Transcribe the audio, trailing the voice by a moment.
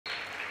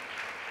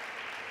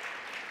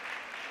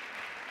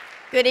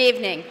Good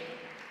evening.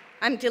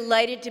 I'm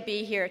delighted to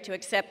be here to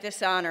accept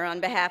this honor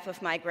on behalf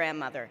of my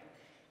grandmother.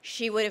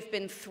 She would have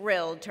been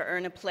thrilled to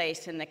earn a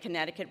place in the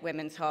Connecticut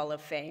Women's Hall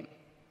of Fame.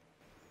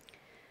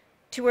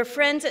 To her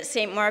friends at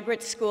St.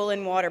 Margaret's School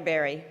in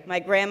Waterbury, my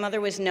grandmother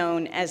was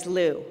known as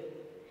Lou.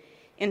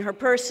 In her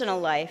personal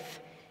life,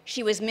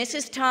 she was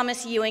Mrs.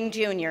 Thomas Ewing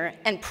Jr.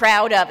 and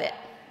proud of it.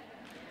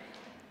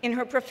 In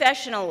her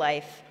professional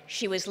life,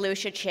 she was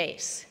Lucia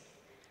Chase.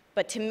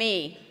 But to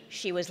me,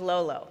 she was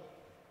Lolo.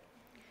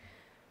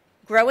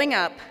 Growing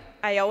up,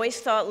 I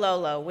always thought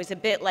Lolo was a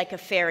bit like a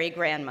fairy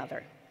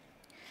grandmother.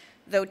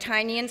 Though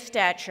tiny in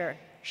stature,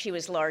 she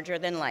was larger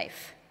than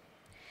life.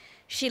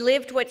 She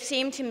lived what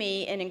seemed to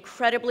me an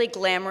incredibly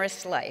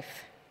glamorous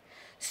life,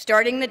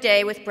 starting the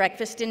day with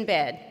breakfast in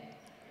bed,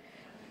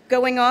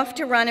 going off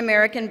to run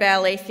American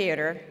Ballet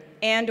Theater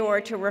and/or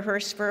to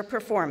rehearse for a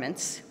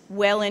performance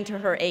well into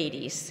her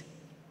 80s,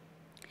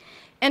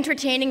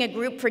 entertaining a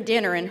group for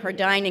dinner in her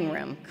dining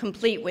room,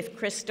 complete with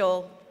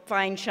crystal,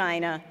 fine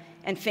china,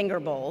 and finger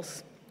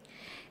bowls,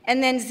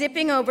 and then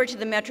zipping over to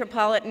the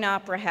Metropolitan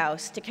Opera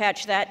House to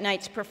catch that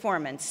night's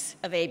performance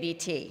of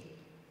ABT.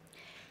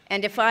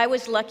 And if I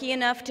was lucky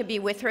enough to be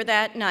with her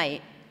that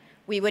night,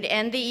 we would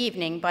end the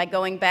evening by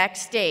going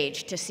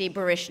backstage to see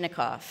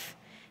Baryshnikov,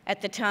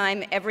 at the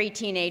time every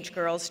teenage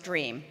girl's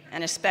dream,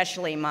 and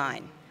especially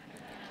mine.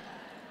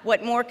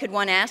 What more could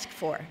one ask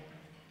for?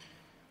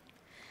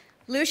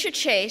 Lucia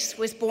Chase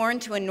was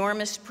born to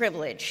enormous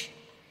privilege,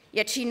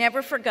 yet she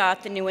never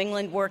forgot the New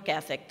England work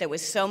ethic that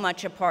was so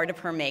much a part of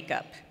her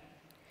makeup.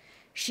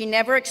 She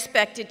never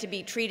expected to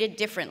be treated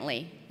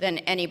differently than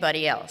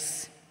anybody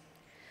else.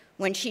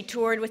 When she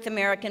toured with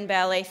American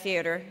Ballet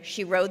Theater,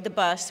 she rode the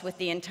bus with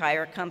the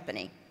entire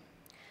company.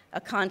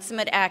 A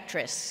consummate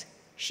actress,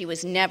 she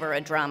was never a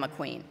drama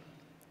queen.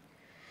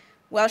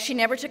 While she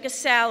never took a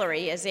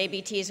salary as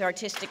ABT's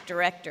artistic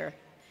director,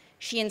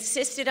 she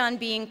insisted on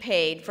being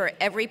paid for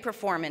every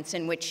performance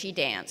in which she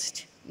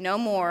danced, no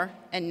more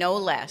and no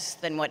less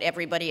than what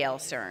everybody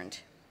else earned.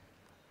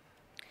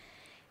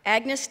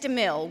 Agnes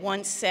DeMille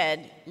once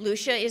said,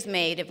 "Lucia is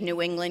made of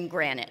New England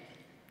granite."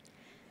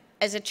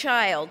 As a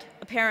child,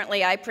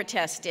 apparently I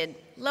protested,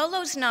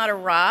 "Lolo's not a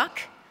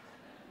rock,"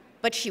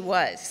 but she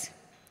was.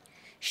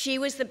 She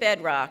was the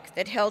bedrock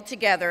that held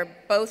together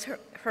both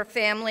her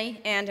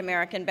family and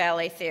American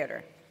Ballet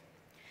Theater.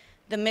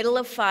 The middle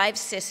of 5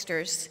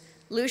 sisters,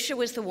 Lucia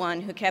was the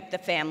one who kept the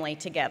family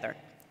together.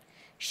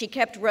 She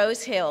kept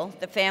Rose Hill,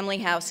 the family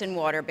house in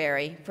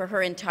Waterbury, for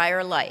her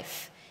entire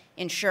life,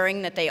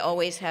 ensuring that they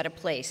always had a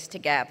place to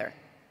gather.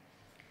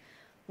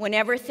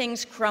 Whenever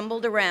things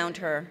crumbled around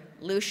her,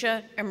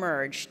 Lucia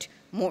emerged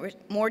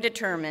more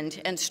determined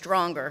and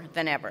stronger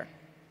than ever.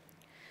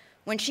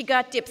 When she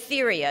got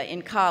diphtheria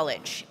in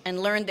college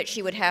and learned that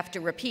she would have to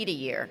repeat a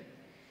year,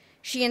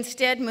 she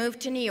instead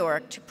moved to New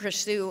York to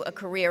pursue a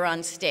career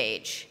on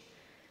stage,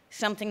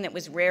 something that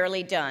was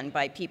rarely done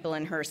by people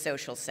in her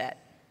social set.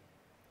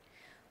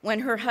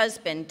 When her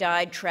husband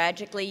died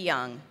tragically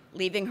young,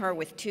 leaving her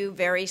with 2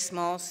 very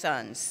small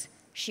sons,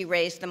 she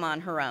raised them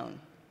on her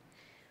own.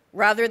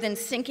 Rather than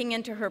sinking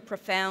into her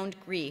profound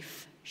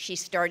grief, she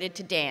started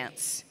to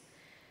dance,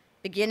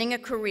 beginning a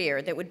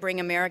career that would bring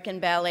American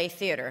Ballet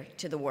Theater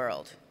to the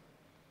world.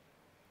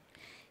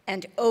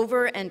 And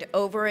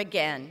over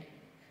again,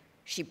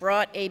 she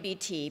brought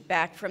ABT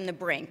back from the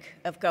brink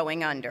of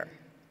going under.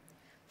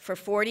 For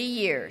 40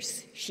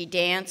 years, she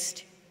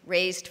danced,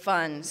 raised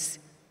funds,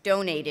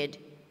 donated,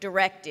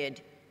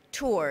 directed,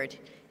 toured,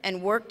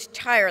 and worked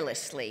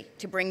tirelessly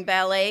to bring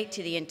ballet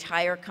to the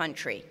entire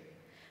country,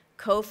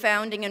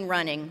 co-founding and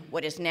running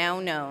what is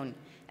now known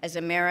as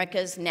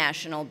America's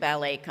National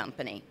Ballet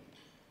Company.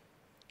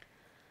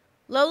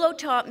 Lolo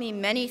taught me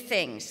many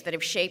things that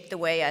have shaped the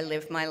way I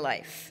live my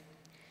life.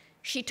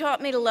 She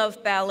taught me to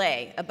love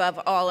ballet above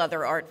all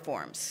other art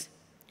forms,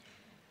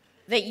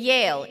 that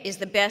Yale is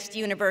the best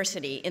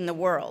university in the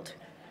world,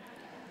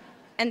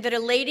 and that a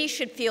lady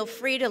should feel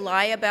free to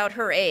lie about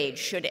her age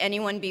should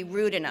anyone be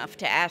rude enough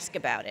to ask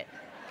about it.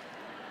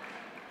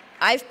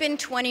 I've been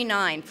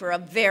 29 for a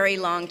very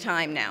long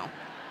time now.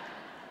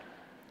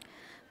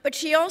 But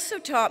she also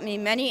taught me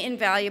many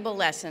invaluable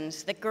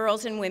lessons that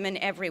girls and women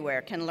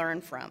everywhere can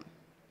learn from.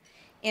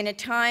 In a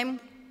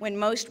time when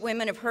most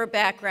women of her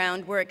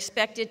background were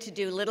expected to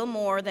do little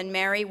more than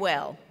marry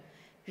well,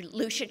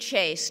 Lucia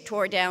Chase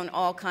tore down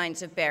all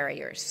kinds of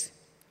barriers.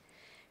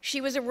 She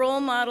was a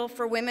role model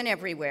for women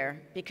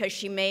everywhere because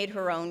she made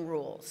her own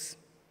rules.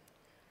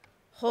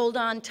 Hold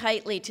on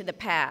tightly to the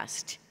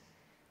past,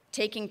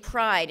 taking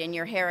pride in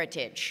your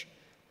heritage,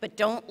 but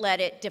don't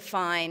let it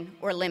define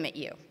or limit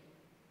you.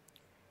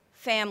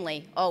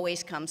 Family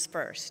always comes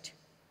first.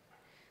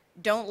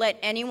 Don't let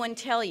anyone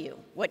tell you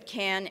what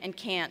can and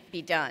can't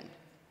be done.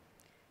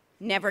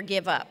 Never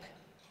give up.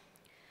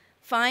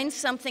 Find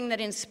something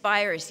that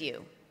inspires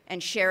you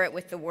and share it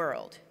with the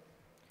world.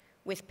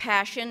 With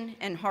passion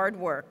and hard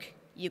work,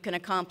 you can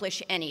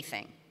accomplish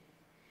anything.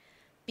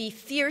 Be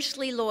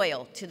fiercely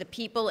loyal to the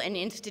people and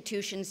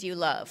institutions you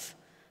love,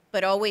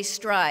 but always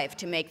strive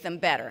to make them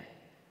better.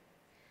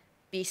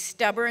 Be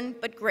stubborn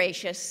but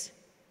gracious,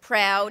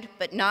 proud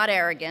but not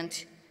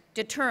arrogant,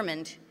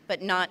 determined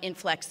but not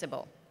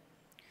inflexible.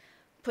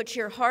 Put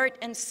your heart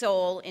and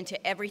soul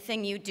into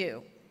everything you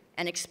do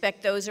and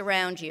expect those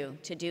around you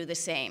to do the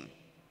same.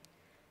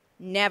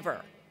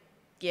 Never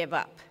give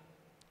up.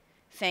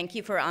 Thank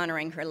you for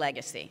honoring her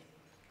legacy.